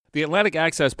The Atlantic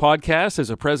Access Podcast is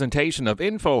a presentation of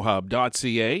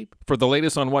InfoHub.ca. For the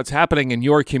latest on what's happening in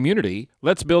your community,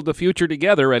 let's build the future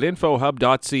together at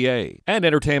InfoHub.ca. And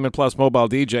Entertainment Plus Mobile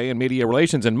DJ and Media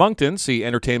Relations in Moncton, see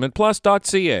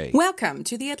EntertainmentPlus.ca. Welcome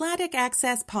to the Atlantic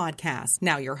Access Podcast.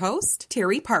 Now your host,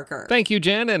 Terry Parker. Thank you,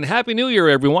 Jen, and Happy New Year,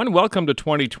 everyone. Welcome to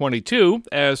 2022.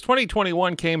 As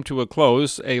 2021 came to a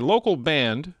close, a local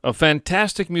band of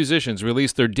fantastic musicians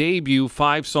released their debut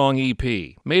 5-song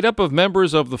EP, made up of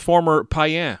members of the former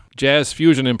Païen jazz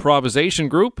fusion improvisation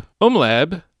group.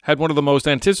 Umlab had one of the most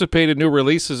anticipated new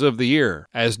releases of the year.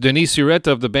 As Denis Surette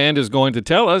of the band is going to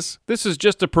tell us, this is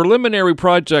just a preliminary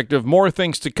project of more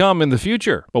things to come in the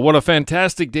future. But what a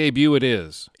fantastic debut it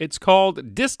is. It's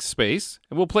called Disc Space,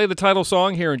 and we'll play the title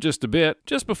song here in just a bit.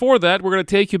 Just before that, we're going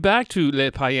to take you back to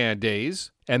Les Païens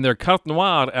days and their Carte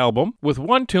Noire album, with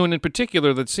one tune in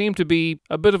particular that seemed to be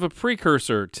a bit of a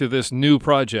precursor to this new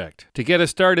project. To get us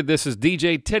started, this is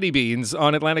DJ Teddy Beans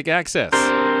on Atlantic Access.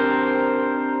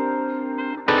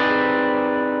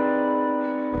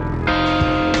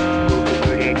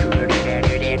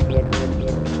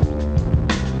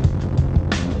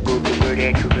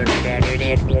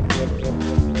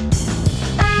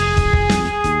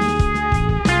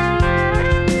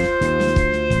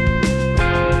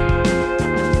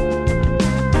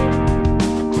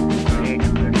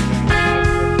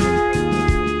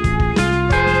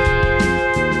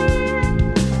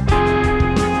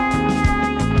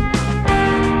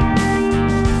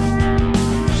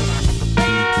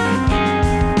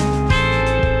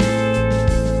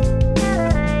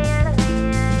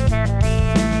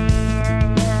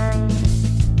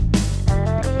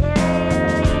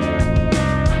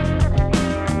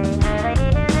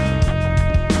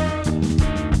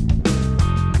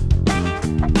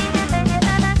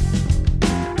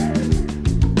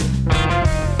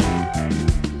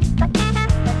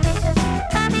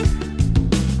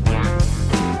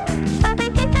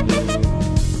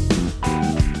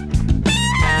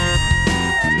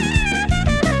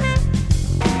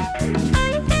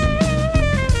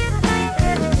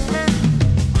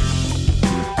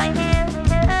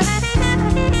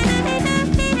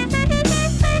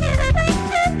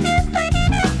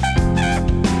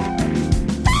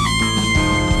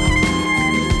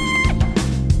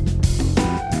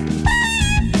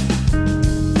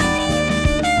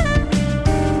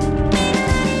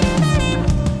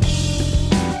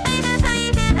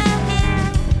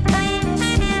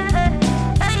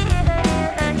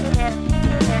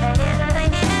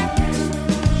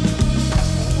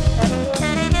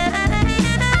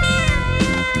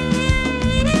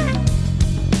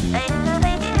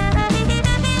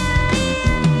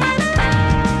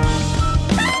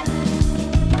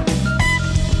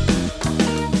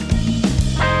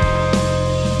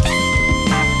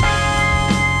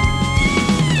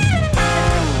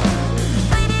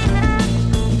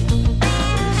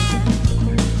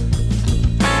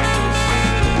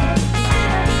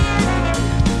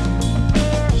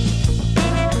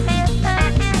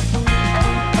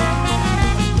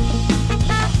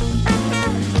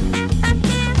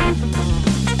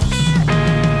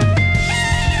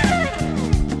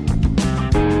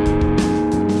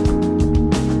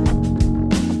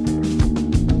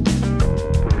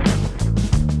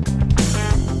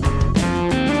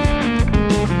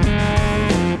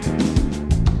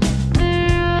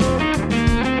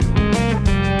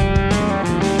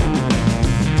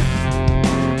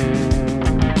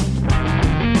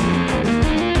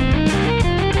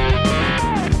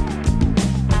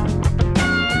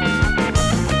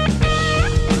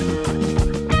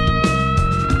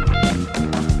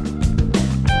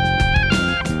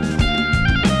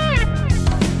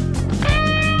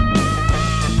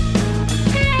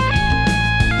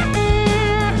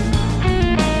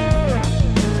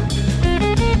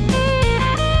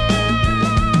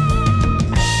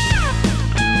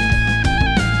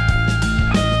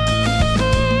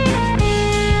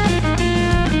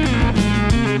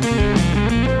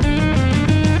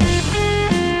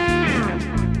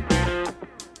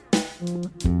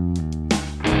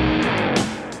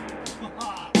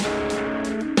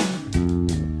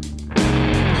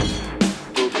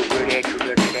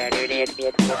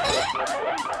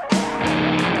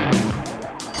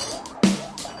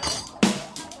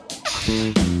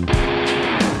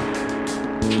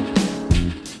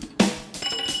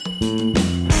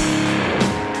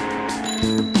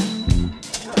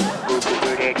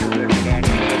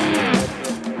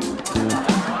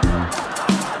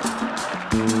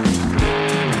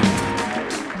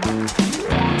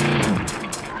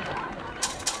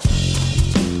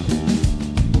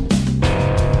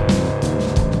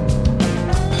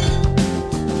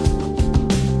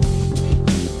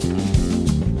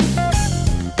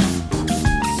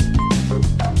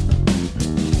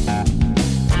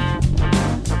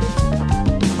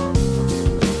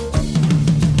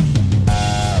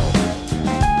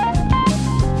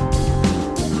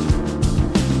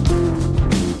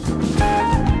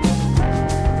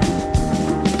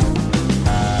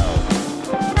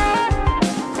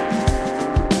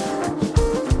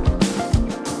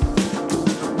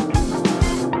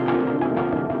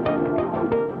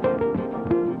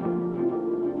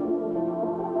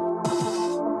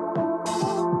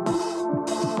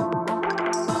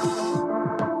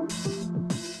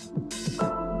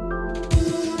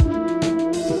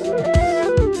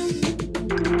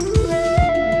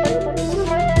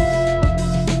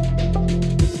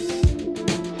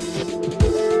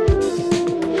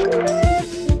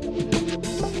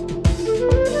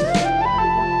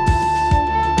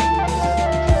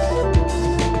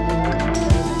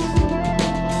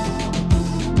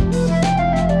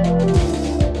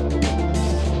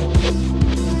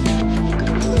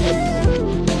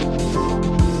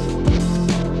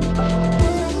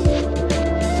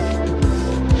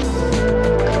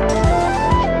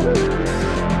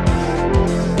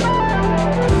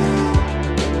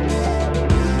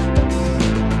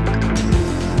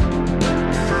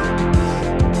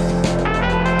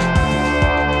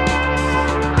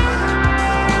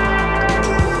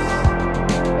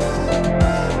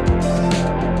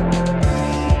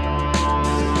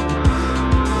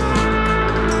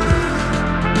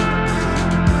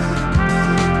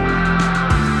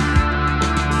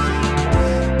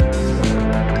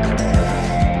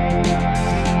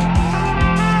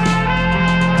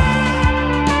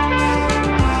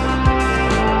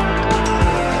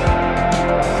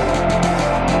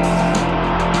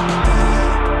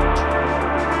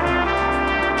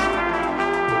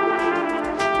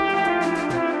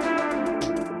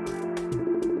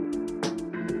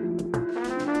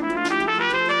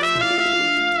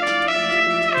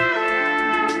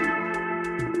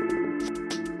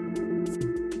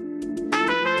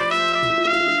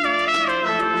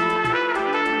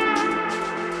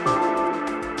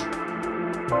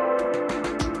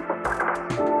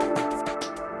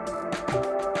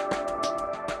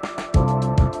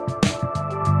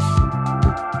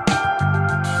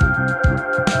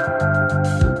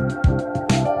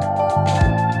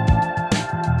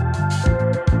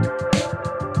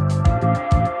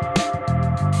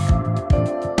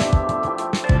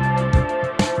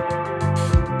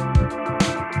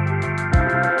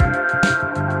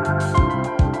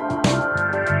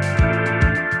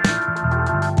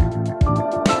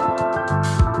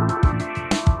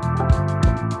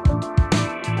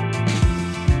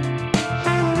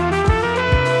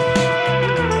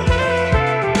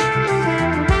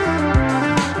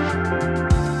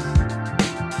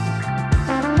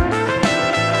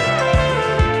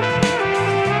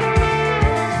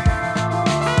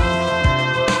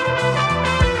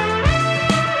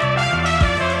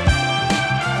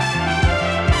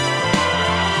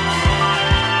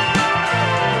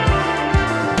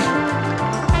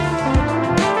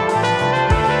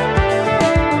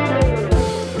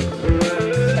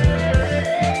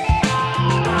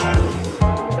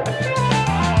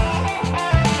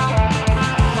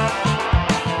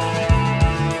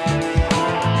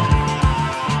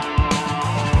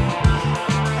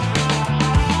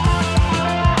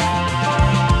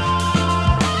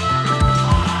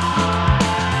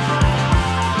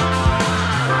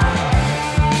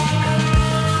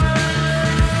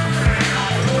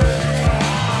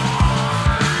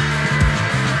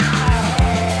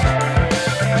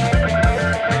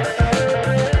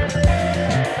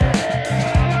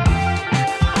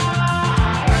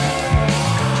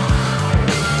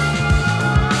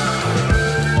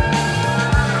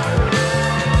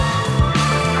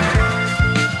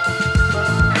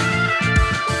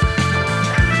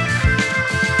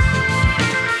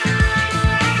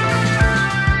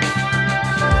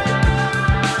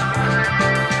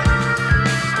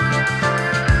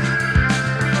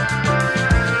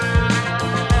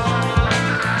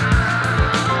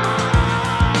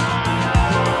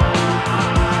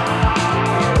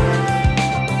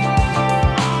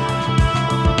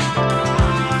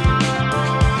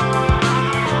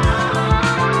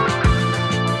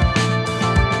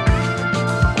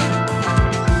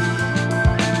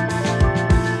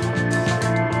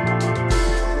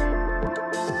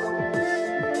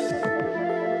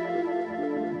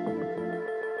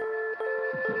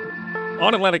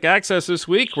 On Atlantic Access this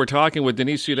week, we're talking with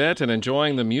Denise Sudette and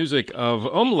enjoying the music of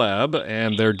Umlab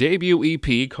and their debut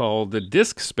EP called The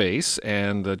Disc Space.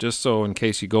 And just so in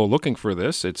case you go looking for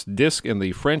this, it's disc in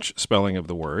the French spelling of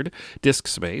the word, Disc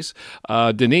Space.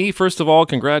 Denise, first of all,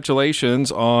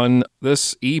 congratulations on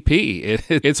this EP.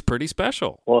 It's pretty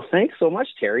special. Well, thanks so much,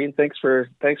 Terry, and thanks for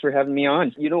having me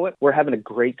on. You know what? We're having a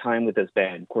great time with this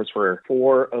band. Of course, we're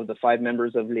 4 of the 5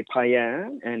 members of Les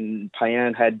Païens, and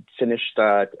Païens had finished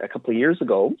a couple of years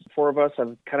ago. 4 of us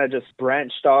have kind of just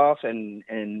branched off, and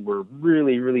we're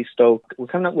really, really stoked. We're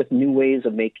coming up with new ways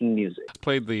of making music.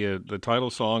 Played the title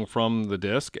song from the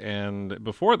disc, and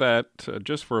before that,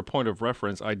 just for a point of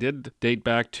reference, I did date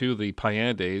back to the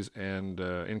Païens days and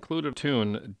include a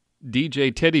tune,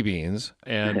 DJ Teddy Beans,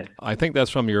 and I think that's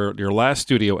from your last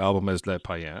studio album as Les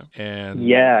Païens. And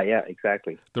yeah,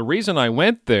 exactly. The reason I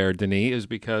went there, Denis, is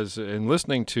because in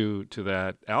listening to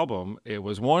that album, it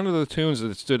was one of the tunes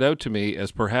that stood out to me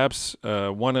as perhaps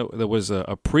one that was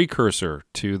a precursor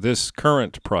to this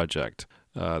current project.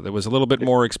 There was a little bit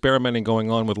more experimenting going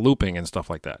on with looping and stuff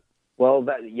like that. Well,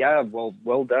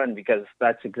 well done, because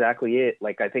that's exactly it.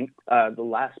 Like, I think the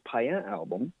last Païens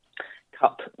album,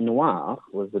 Cup Noir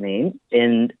was the name,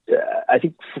 and I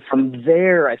think from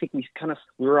there, I think we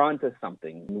were onto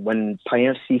something. When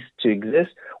Païens ceased to exist,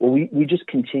 well, we just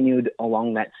continued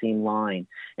along that same line,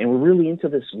 and we're really into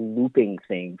this looping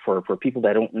thing. For people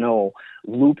that don't know,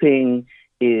 looping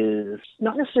is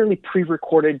not necessarily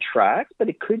pre-recorded tracks, but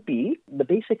it could be. The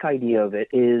basic idea of it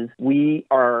is we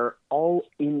are all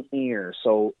in ear.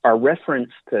 So our reference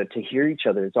to hear each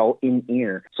other is all in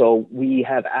ear. So we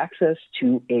have access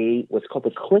to what's called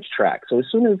a click track. So as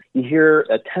soon as you hear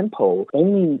a tempo,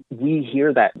 only we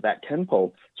hear that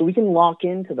tempo. So we can lock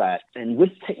into that. And with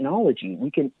technology,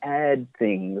 we can add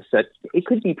things that it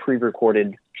could be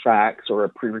pre-recorded tracks or a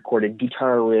pre-recorded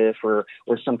guitar riff or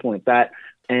something like that.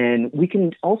 And we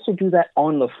can also do that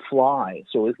on the fly.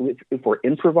 So if we're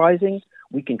improvising,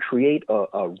 we can create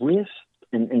a riff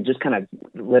and just kind of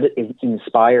let it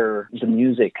inspire the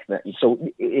music. So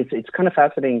it's kind of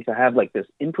fascinating to have like this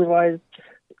improvised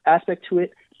aspect to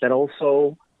it, but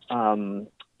also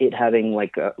it having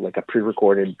like a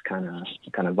pre-recorded kind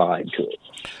of vibe to it.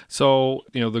 So,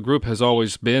 the group has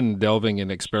always been delving in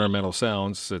experimental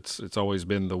sounds. It's always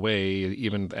been the way,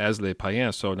 even as Les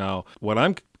Païens. So now what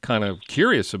I'm kind of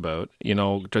curious about,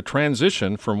 to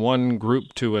transition from one group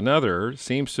to another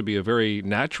seems to be a very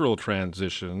natural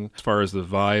transition as far as the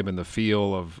vibe and the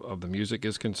feel of the music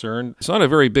is concerned. It's not a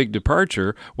very big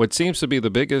departure. What seems to be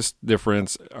the biggest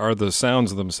difference are the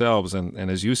sounds themselves and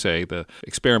as you say, the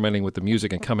experimenting with the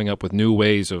music and coming up with new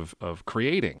ways of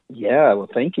creating. Yeah, well,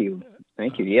 thank you.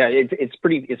 Yeah, it's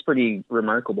pretty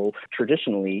remarkable.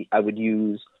 Traditionally, I would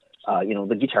use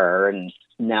the guitar, and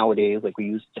nowadays, like, we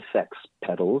use effects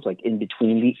pedals, like in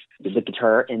between the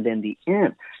guitar and then the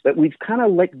amp. But we've kind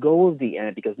of let go of the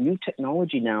amp because new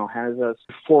technology now has us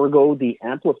forego the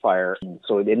amplifier.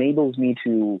 So it enables me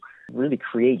to really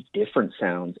create different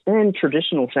sounds and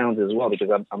traditional sounds as well, because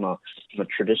I'm a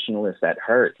traditionalist at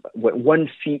heart. One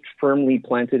feet firmly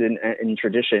planted in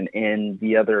tradition and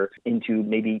the other into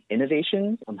maybe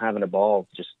innovation. I'm having a ball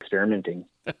just experimenting.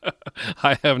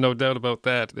 I have no doubt about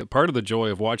that. Part of the joy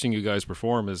of watching you guys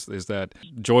perform is that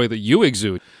joy that you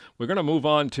exude. We're going to move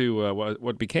on to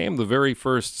what became the very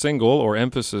first single or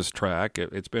emphasis track.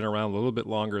 It's been around a little bit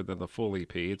longer than the full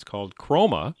EP. It's called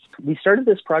Chroma. We started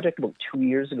this project about 2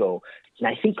 years ago, and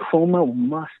I think Chroma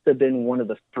must have been one of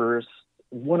the first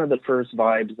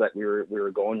vibes that we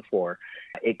were going for.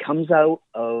 It comes out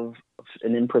of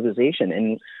an improvisation,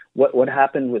 and what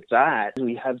happened with that,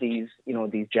 we have these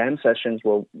jam sessions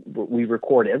where we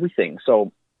record everything.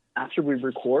 So after we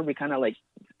record, we kind of like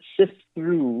sift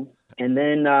through, and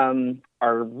then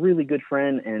our really good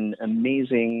friend and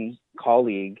amazing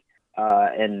colleague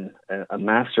and a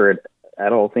master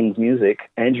at all things music,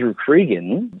 Andrew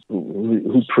Cregan,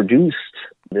 who produced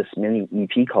this mini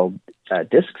EP called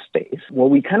Disc Space. Well,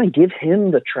 we kind of give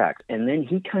him the tracks, and then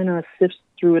he kind of sifts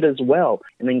through it as well,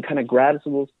 and then kind of grabs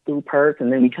those little parts,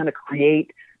 and then we kind of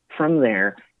create from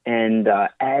there and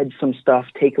add some stuff,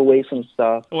 take away some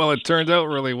stuff. Well, it turned out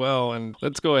really well, and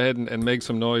let's go ahead and make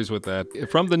some noise with that.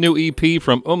 From the new EP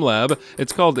from Umlab,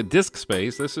 it's called Disc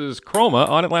Space. This is Chroma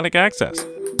on Atlantic Access.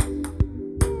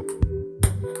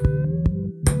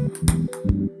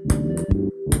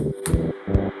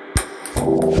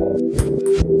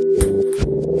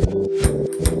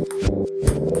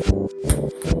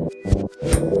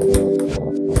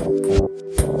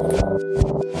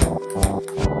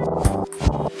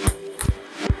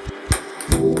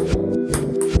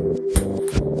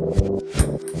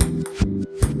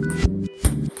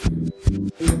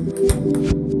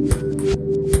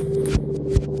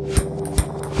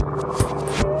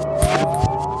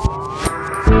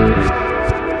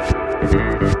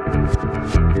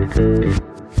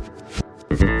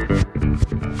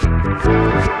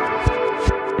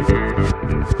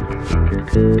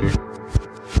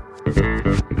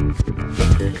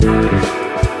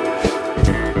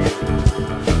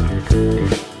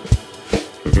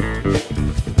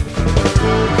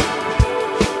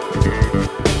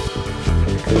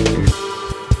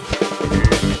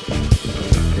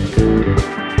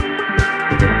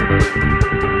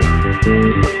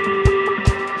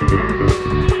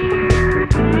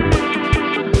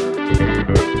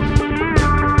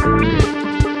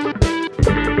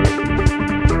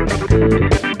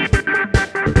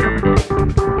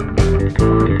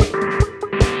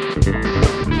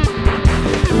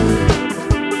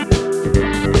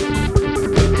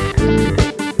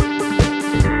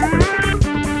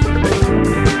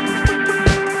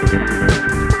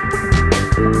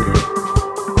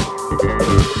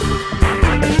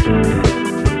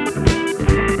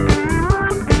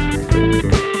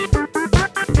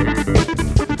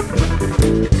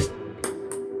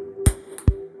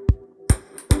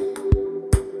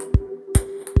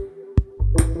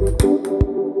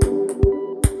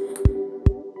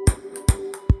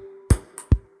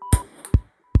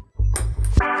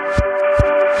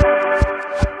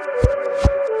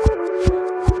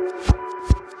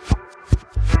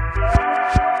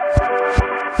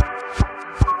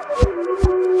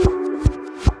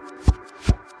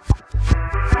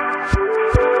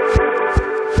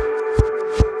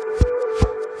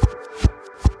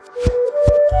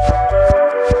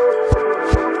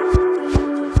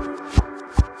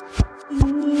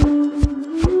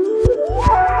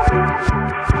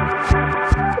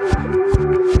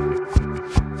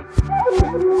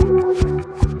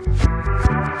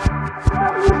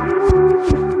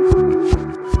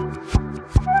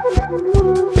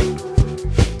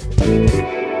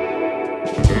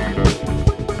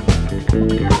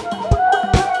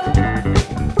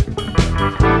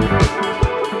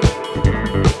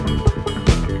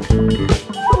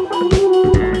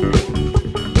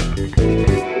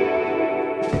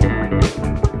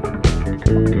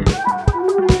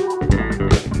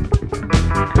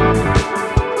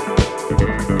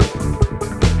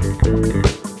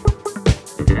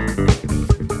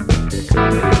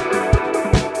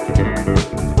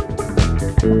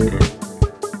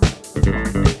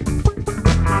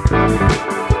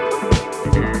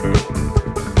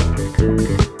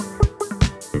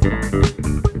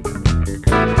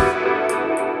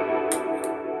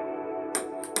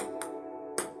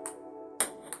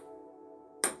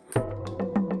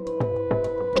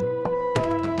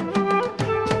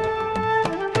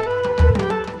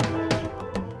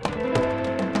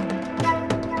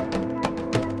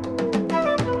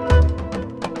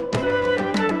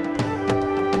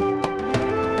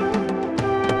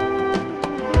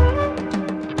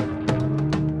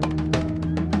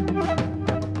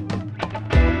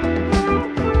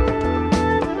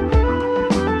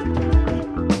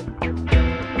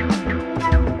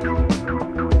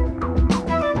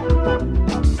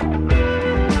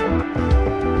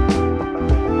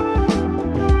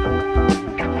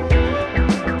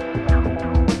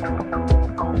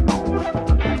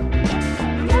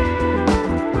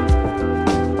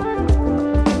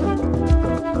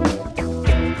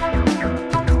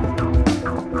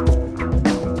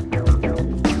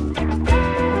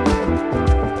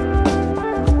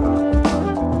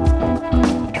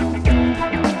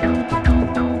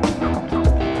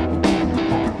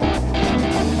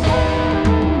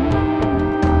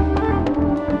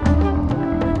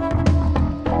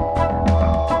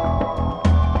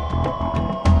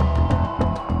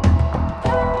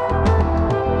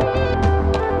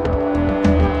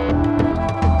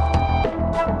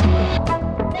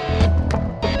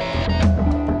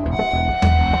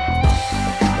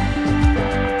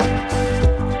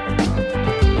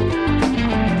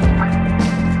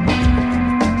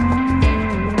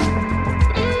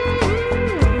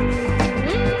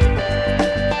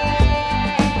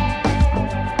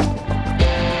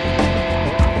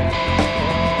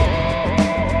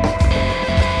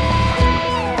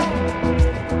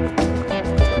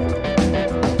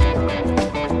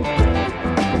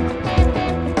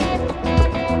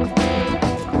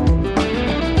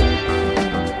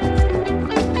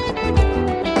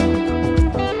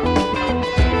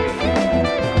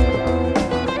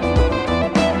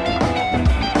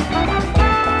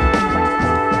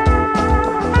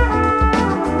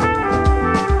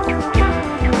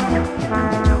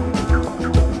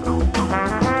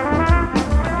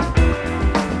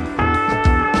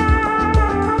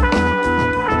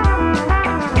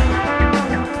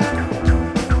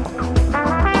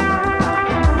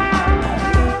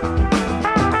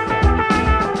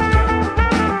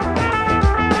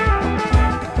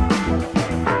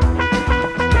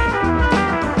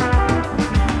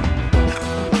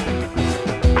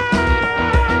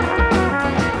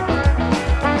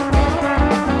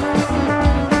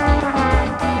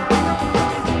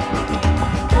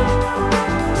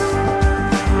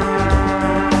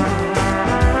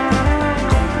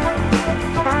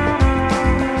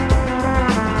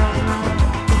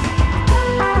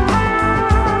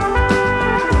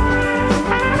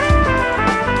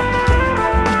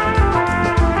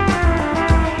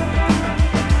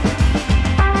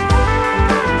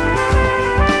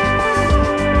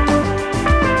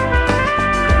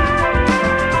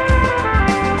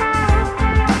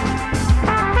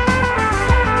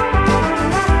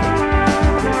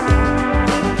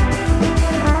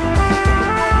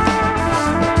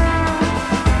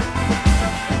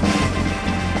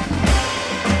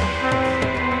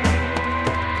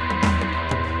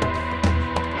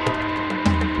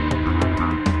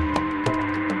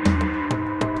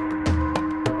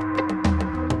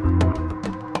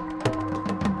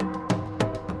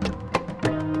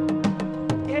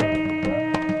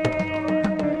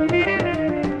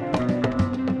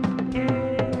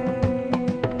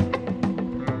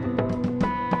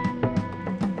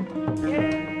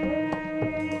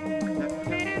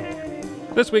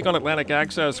 This week on Atlantic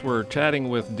Access, we're chatting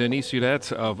with Denis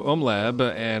Surette of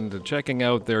Umlab and checking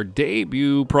out their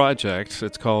debut project.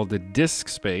 It's called the Disc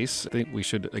Space. I think we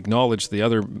should acknowledge the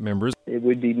other members. It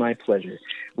would be my pleasure.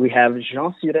 We have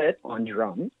Jean Surette on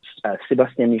drums,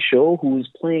 Sébastien Michaud, who's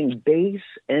playing bass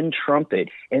and trumpet.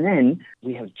 And then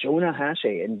we have Jonah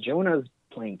Hache, and Jonah's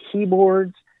playing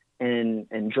keyboards and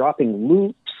dropping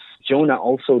loops. Jonah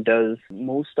also does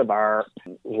most of our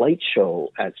light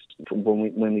show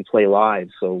when we play live.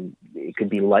 So it could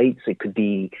be lights, it could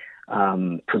be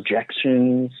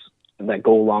projections that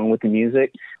go along with the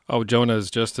music. Oh, Jonah is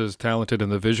just as talented in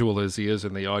the visual as he is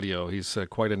in the audio. He's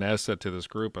quite an asset to this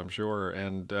group, I'm sure.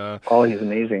 And he's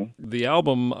amazing. The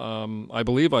album, I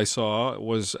believe I saw,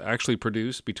 was actually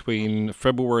produced between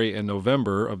February and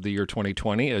November of the year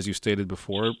 2020, as you stated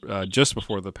before, just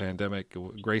before the pandemic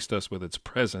graced us with its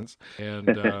presence.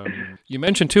 And you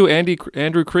mentioned, too,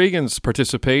 Andrew Cregan's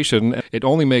participation. It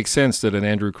only makes sense that an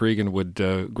Andrew Cregan would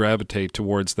gravitate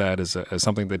towards that as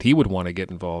something that he would want to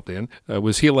get involved in.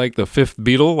 Was he like the fifth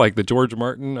Beatle, like the George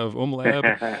Martin of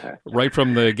Umlab, right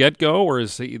from the get-go, or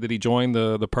did he join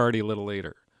the party a little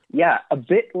later? Yeah, a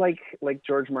bit like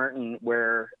George Martin,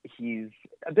 where he's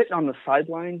a bit on the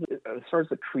sidelines as far as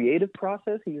the creative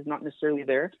process. He's not necessarily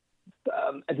there.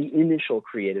 The initial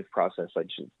creative process,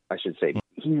 I should say,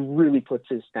 he really puts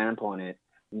his stamp on it.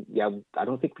 Yeah, I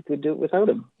don't think we could do it without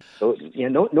him. So,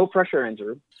 no pressure,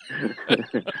 Andrew.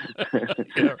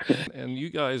 Yeah. And you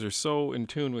guys are so in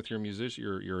tune with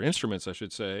your instruments, I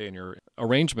should say, and your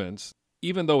arrangements.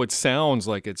 Even though it sounds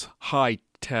like it's high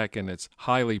tech and it's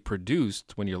highly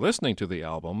produced when you're listening to the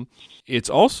album, it's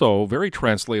also very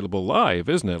translatable live,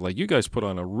 isn't it? Like, you guys put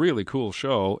on a really cool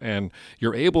show and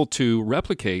you're able to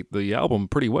replicate the album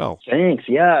pretty well. Thanks.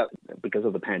 Yeah. Because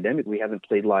of the pandemic, we haven't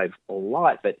played live a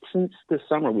lot, but since this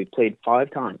summer, we've played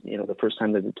 5 times. The first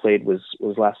time that we played was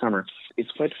last summer. It's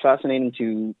quite fascinating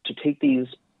to take these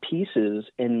pieces,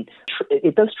 and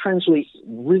it does translate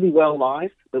really well live,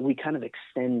 but we kind of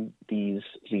extend these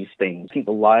things. I think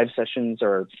the live sessions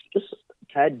are just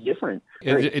a tad different.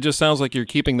 It just sounds like you're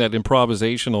keeping that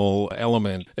improvisational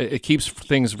element. It keeps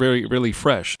things very, really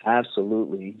fresh.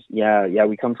 Absolutely. Yeah.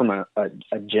 We come from a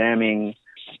jamming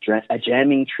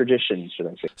tradition, should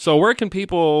I say. So where can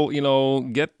people,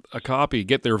 get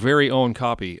their very own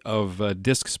copy of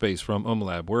Disc Space from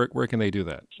Umlab? Where can they do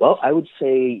that? Well, I would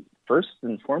say first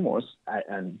and foremost,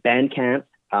 Bandcamp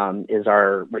is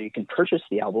where you can purchase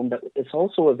the album, but it's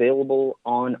also available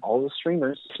on all the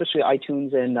streamers, especially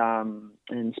iTunes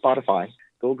and Spotify.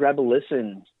 Go grab a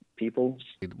listen, people.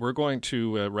 We're going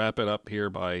to wrap it up here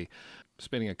by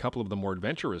spinning a couple of the more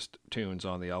adventurous tunes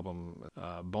on the album,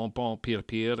 Bon Bon Pire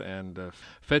Pire and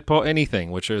Faites Pas Anything,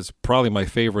 which is probably my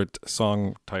favorite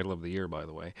song title of the year, by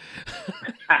the way.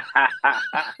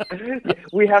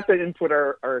 We have to input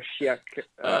our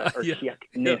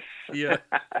chic-ness. Yeah.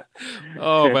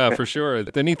 Oh, wow, for sure.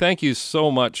 Denis, thank you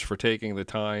so much for taking the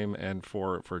time and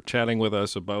for chatting with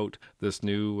us about this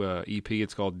new EP.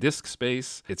 It's called Disc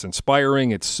Space. It's inspiring.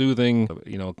 It's soothing.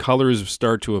 Colors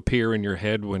start to appear in your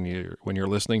head when you're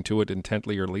listening to it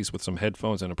intently, or at least with some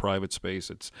headphones in a private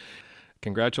space.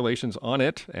 Congratulations on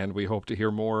it, and we hope to hear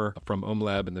more from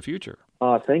Umlab in the future.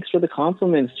 Thanks for the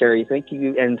compliments, Terry. Thank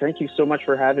you, and thank you so much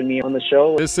for having me on the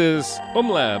show. This is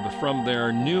Umlab from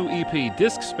their new EP,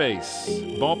 Disc Space,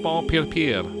 Bon Bon Pire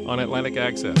Pire, on Atlantic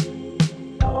Access.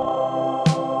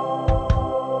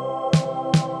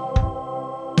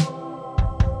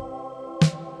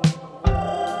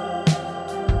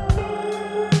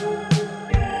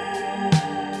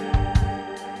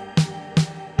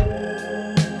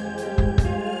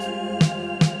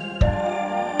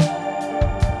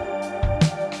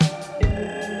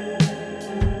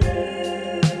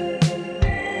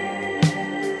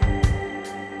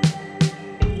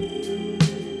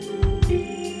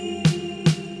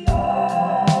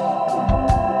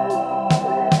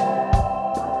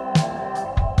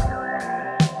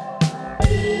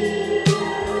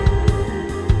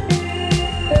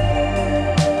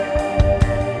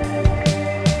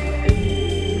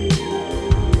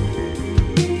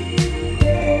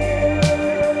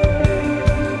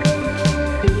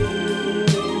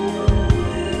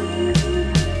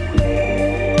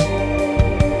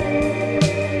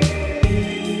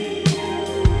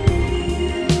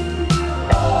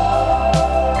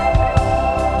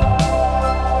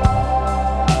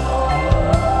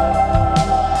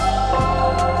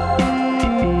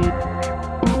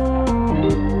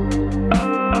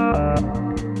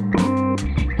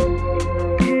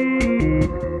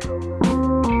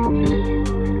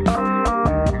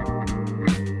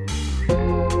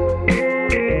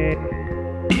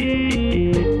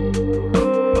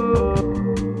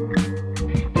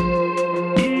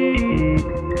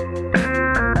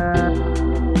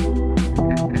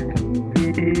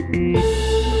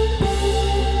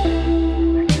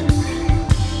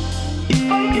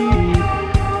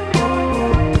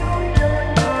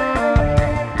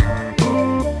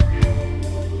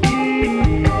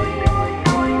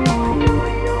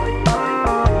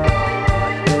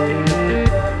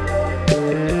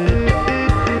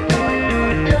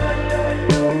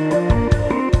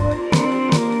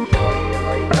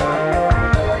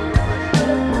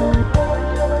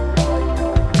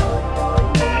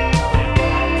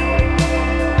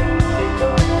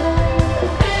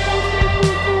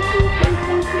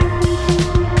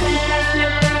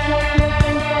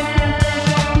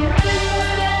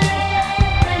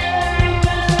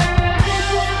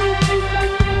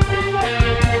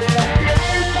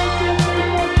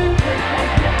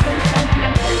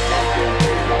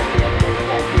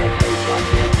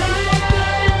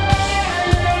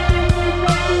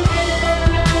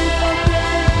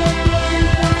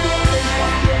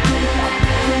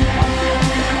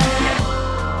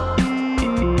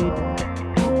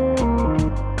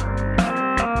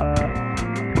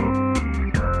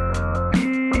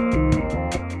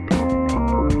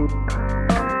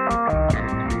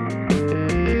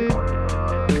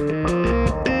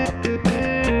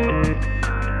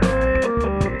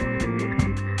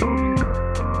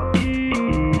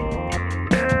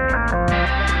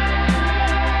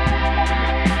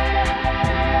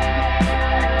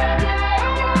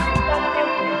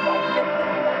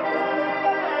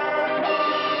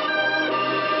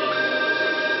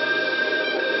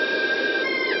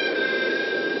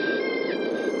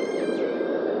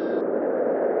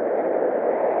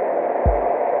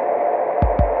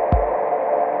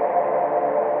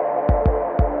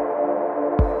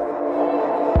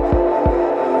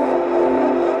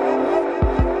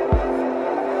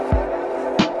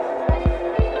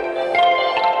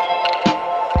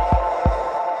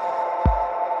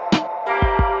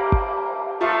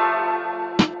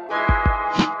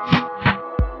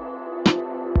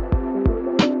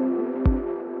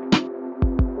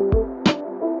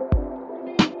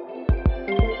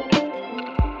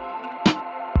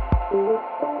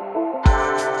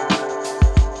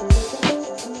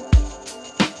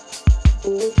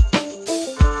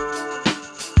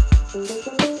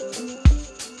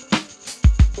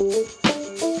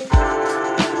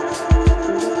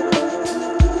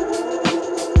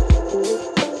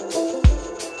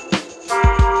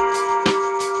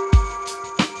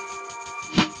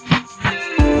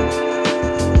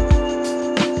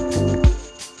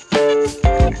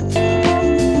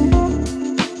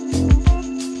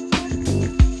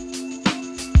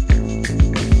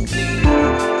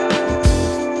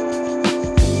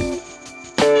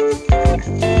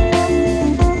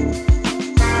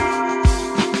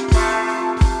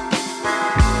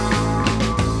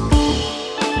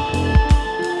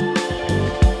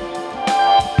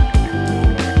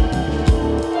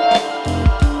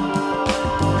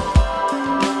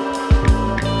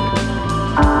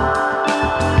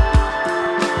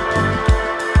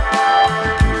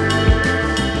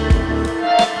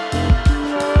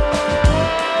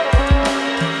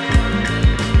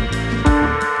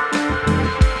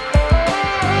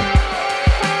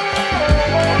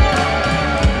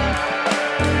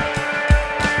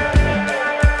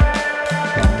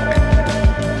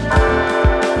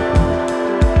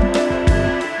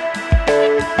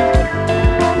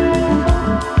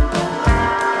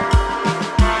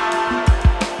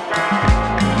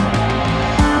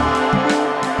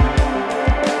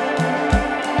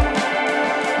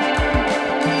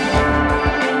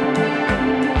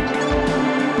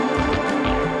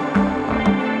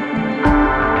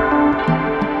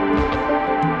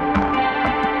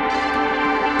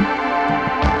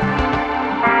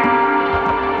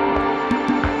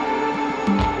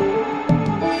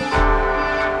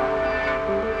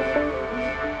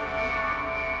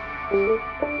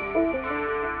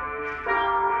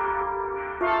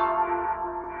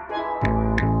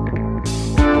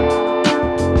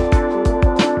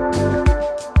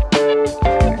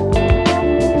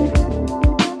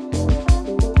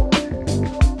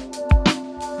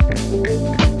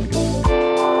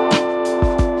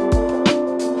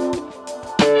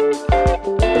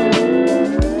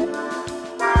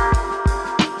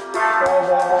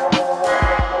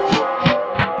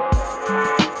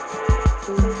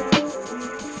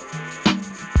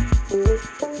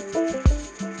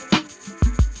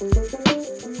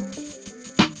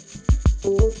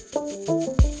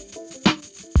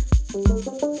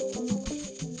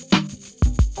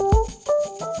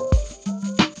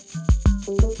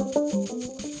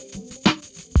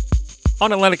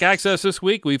 On Atlantic Access this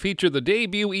week, we feature the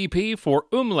debut EP for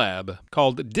Umlab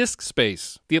called Disc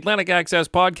Space. The Atlantic Access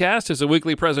podcast is a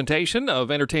weekly presentation of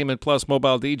Entertainment Plus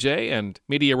Mobile DJ and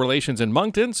Media Relations in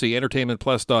Moncton, see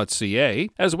entertainmentplus.ca,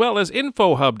 as well as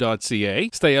infohub.ca.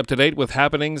 Stay up to date with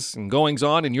happenings and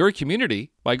goings-on in your community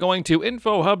by going to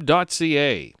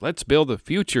infohub.ca. Let's build the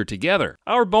future together.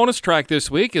 Our bonus track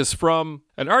this week is from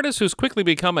an artist who's quickly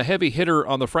become a heavy hitter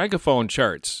on the Francophone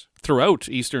charts throughout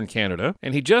Eastern Canada,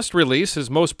 and he just released his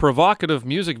most provocative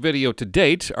music video to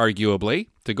date, arguably,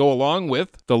 to go along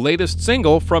with the latest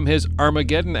single from his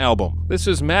Armageddon album. This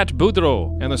is Matt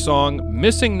Boudreau and the song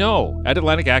Missing No at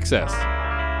Atlantic Access.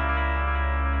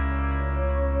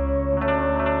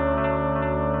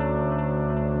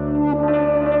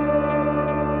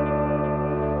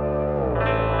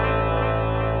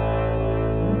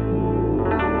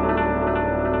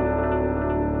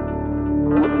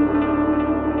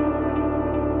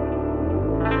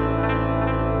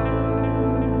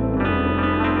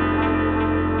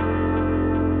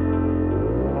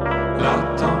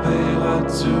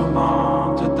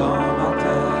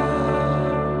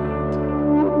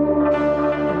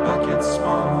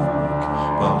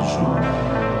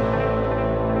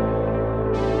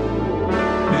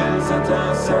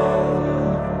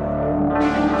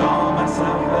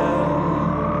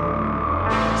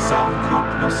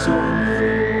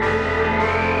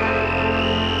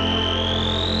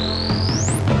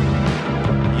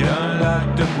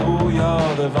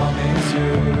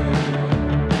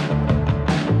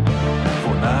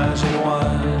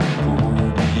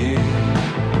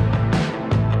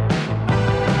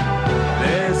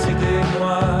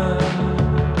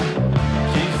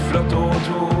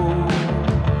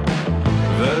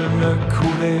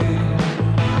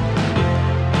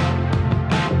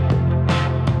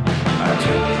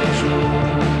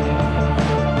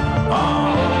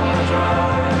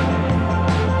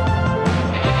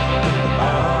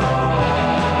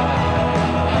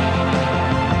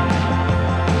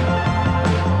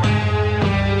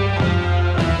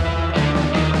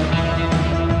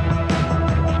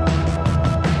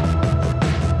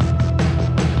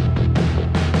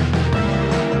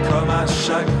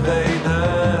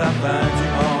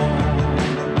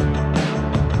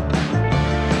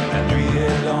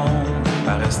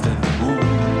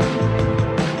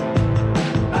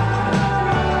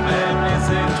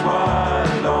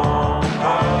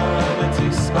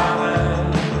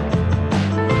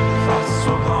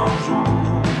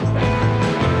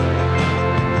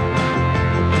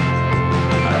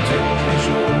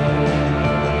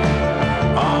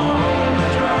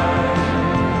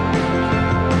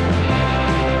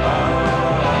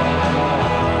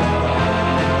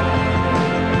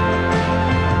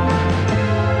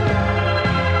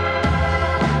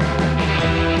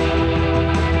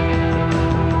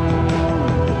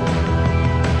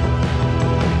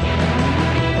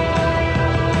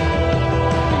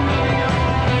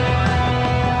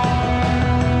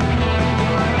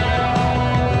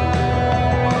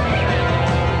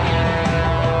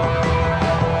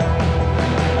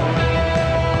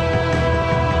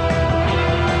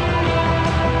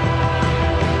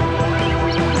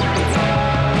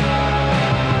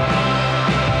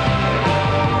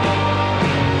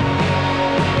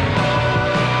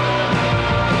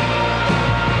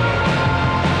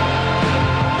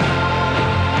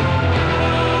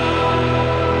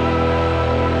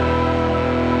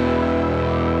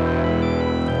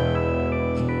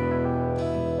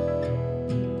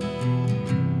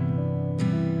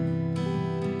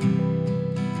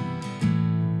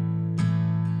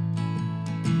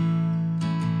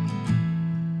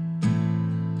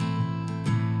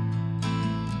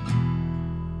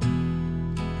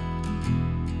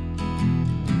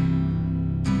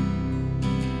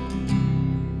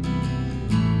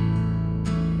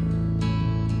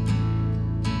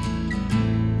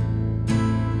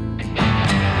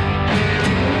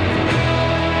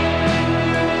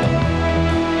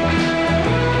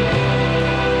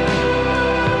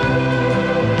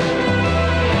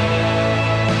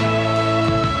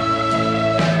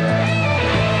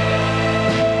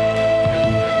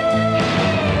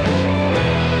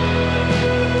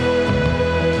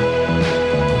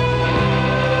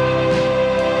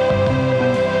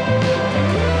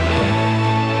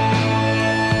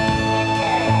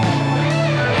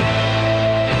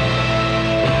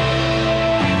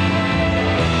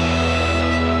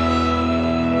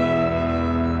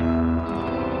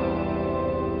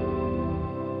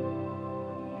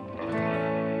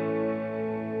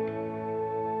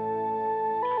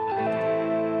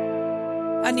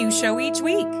 A new show each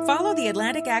week. Follow the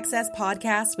Atlantic Access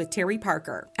podcast with Terry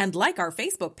Parker and like our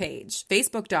Facebook page,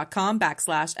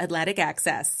 facebook.com/Atlantic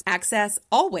Access. Access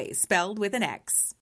always spelled with an X.